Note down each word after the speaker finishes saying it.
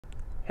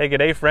Hey, good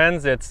day,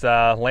 friends. It's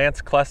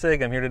Lance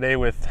Klessig. I'm here today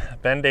with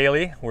Ben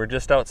Daley. We're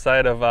just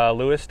outside of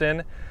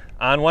Lewiston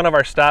on one of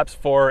our stops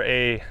for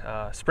a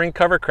spring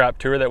cover crop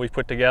tour that we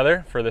put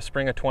together for the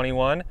spring of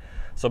 21.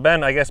 So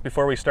Ben, I guess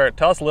before we start,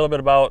 tell us a little bit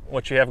about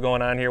what you have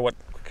going on here, what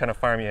kind of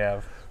farm you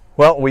have.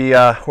 Well,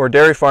 we're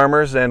dairy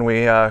farmers, and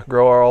we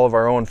grow all of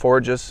our own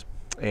forages,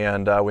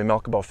 and we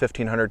milk about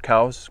 1,500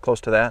 cows,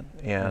 close to that,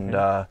 and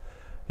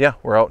yeah,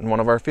 we're out in one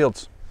of our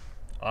fields.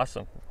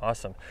 Awesome,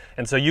 awesome.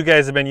 And so you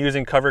guys have been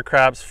using cover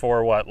crops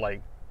for what,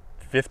 like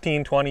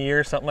 15, 20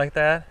 years, something like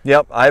that?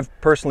 Yep,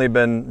 I've personally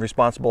been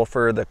responsible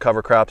for the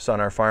cover crops on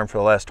our farm for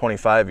the last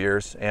 25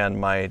 years, and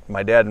my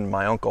dad and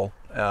my uncle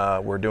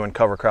were doing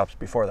cover crops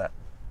before that.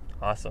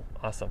 Awesome,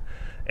 awesome.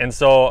 And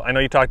so I know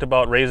you talked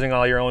about raising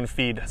all your own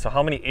feed. So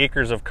how many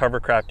acres of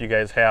cover crop do you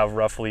guys have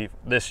roughly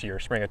this year,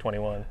 spring of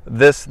 21?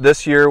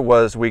 This year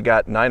we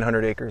got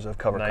 900 acres of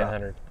cover crop.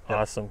 900, yep.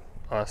 Awesome,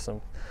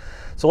 awesome.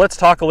 So let's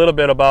talk a little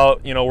bit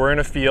about, we're in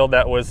a field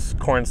that was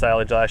corn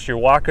silage last year.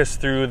 Walk us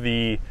through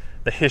the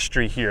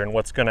history here and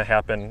what's going to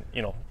happen,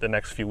 the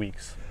next few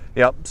weeks.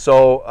 Yep.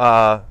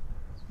 So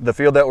the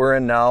field that we're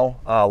in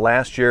now,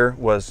 last year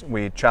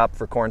we chopped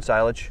for corn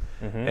silage,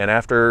 and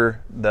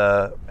after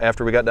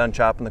we got done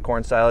chopping the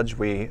corn silage,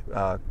 we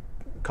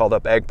called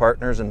up ag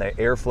partners, and they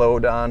air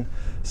flowed on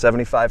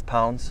 75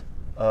 pounds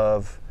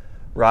of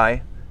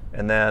rye.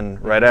 And then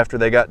right after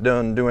they got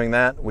done doing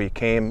that, we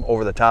came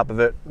over the top of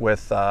it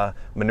with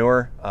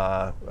manure,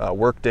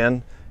 worked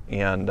in,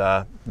 and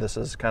this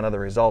is kind of the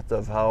result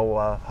of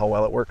how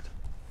well it worked.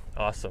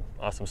 Awesome,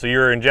 awesome. So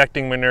you're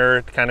injecting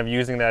manure, kind of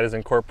using that as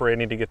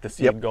incorporating to get the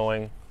seed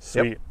going.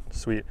 Sweet,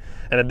 sweet.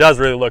 And it does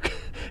really look,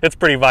 it's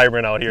pretty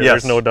vibrant out here. Yes.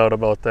 There's no doubt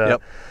about that.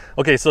 Yep.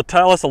 Okay, so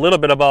tell us a little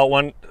bit about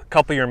a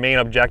couple of your main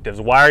objectives.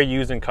 Why are you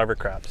using cover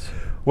crops?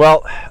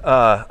 Well,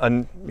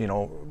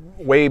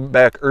 way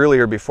back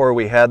earlier, before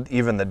we had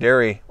even the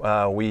dairy,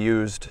 we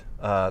used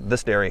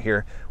this dairy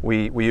here.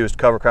 We used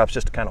cover crops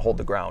just to kind of hold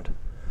the ground.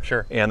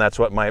 Sure. And that's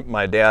what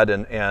my dad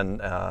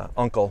and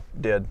uncle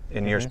did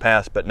in years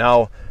past. But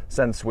now,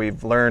 since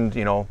we've learned,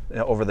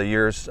 over the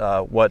years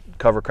what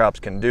cover crops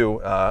can do,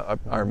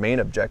 our main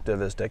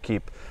objective is to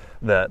keep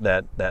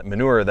that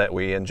manure that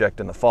we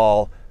inject in the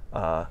fall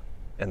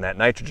and that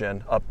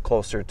nitrogen up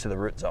closer to the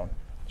root zone.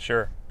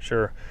 Sure,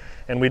 sure.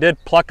 And we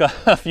did pluck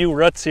a few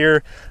roots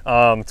here.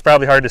 It's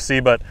probably hard to see,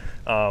 but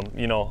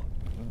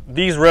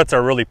these roots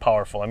are really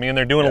powerful. I mean,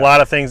 they're doing a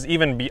lot of things,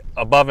 even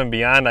above and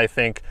beyond, I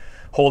think,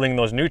 holding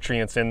those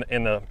nutrients in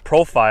the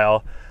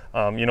profile.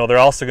 They're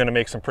also going to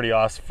make some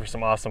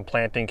awesome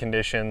planting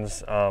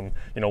conditions,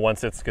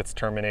 once it gets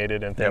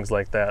terminated and things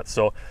like that.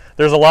 So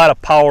there's a lot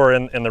of power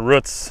in the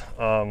roots.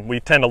 We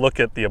tend to look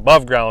at the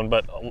above ground,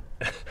 but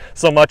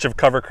so much of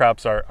cover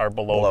crops are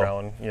below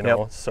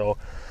ground, so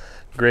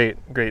great.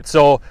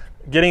 So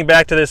getting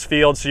back to this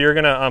field, so you're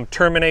going to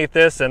terminate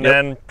this and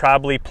then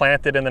probably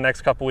plant it in the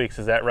next couple weeks,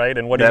 is that right?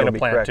 And what are you going to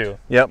plant to?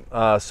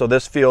 Yep. So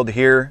this field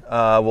here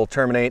will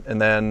terminate,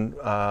 and then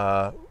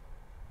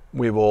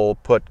we will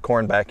put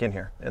corn back in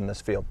here in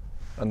this field,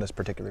 on this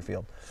particular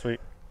field. Sweet,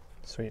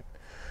 sweet.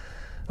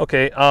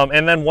 Okay,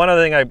 and then one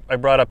other thing I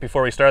brought up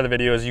before we started the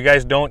video is you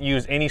guys don't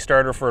use any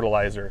starter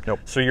fertilizer. Nope.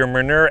 So your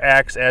manure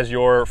acts as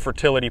your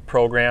fertility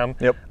program.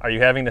 Yep. Are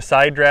you having to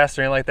side dress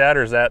or anything like that,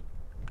 or is that?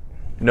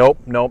 Nope.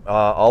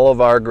 All of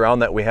our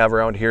ground that we have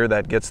around here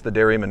that gets the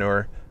dairy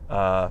manure,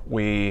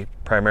 we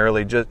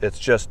primarily it's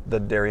just the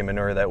dairy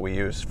manure that we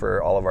use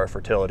for all of our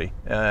fertility.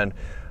 And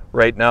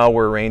right now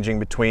we're ranging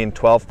between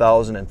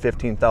 12,000 and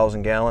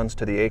 15,000 gallons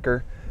to the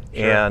acre.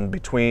 Sure. And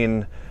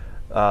between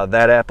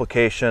that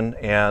application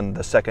and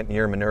the second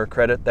year manure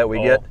credit that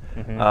we get,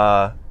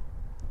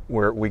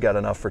 we got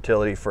enough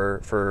fertility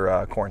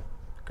for corn.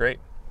 Great,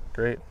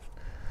 great.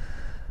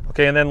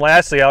 Okay, and then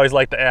lastly, I always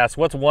like to ask,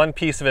 what's one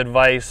piece of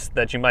advice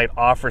that you might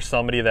offer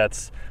somebody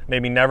that's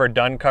maybe never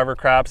done cover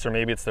crops, or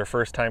maybe it's their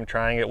first time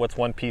trying it? What's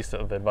one piece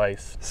of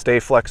advice? Stay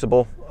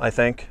flexible, I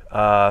think.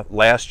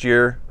 Last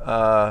year,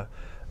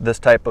 this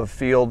type of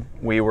field,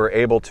 we were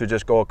able to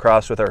just go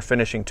across with our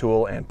finishing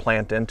tool and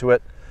plant into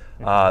it.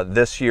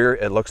 This year,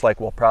 it looks like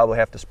we'll probably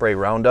have to spray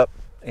Roundup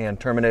and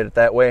terminate it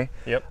that way.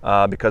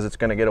 Yep. Because it's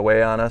going to get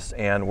away on us,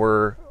 and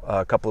we're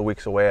a couple of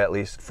weeks away at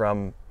least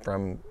from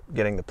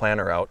getting the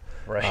planter out.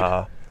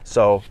 Right.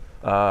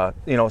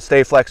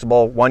 Stay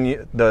flexible.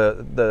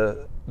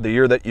 The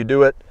year that you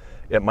do it,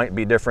 it might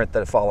be different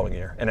than the following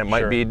year, and it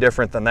might be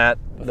different than that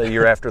the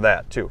year after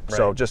that too. Right.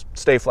 So just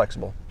stay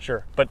flexible.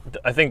 Sure. But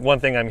I think one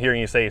thing I'm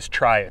hearing you say is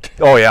try it.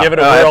 Oh yeah. Give it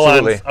a whirl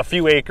on a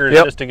few acres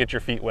just to get your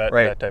feet wet,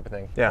 right. That type of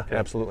thing. Yeah,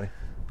 absolutely.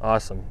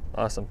 Awesome,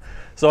 awesome.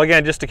 So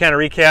again, just to kind of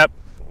recap,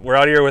 we're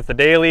out here with the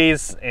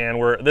Daleys,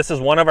 and this is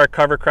one of our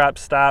cover crop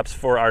stops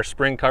for our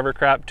spring cover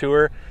crop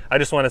tour. I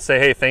just want to say,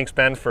 hey, thanks,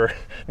 Ben, for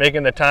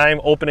making the time,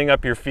 opening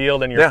up your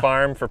field and your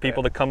farm for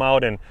people to come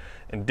out and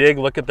dig,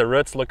 look at the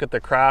roots, look at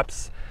the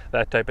crops,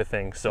 that type of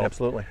thing. So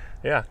absolutely.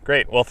 Yeah,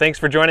 great. Well, thanks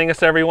for joining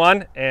us,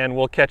 everyone, and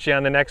we'll catch you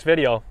on the next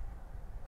video.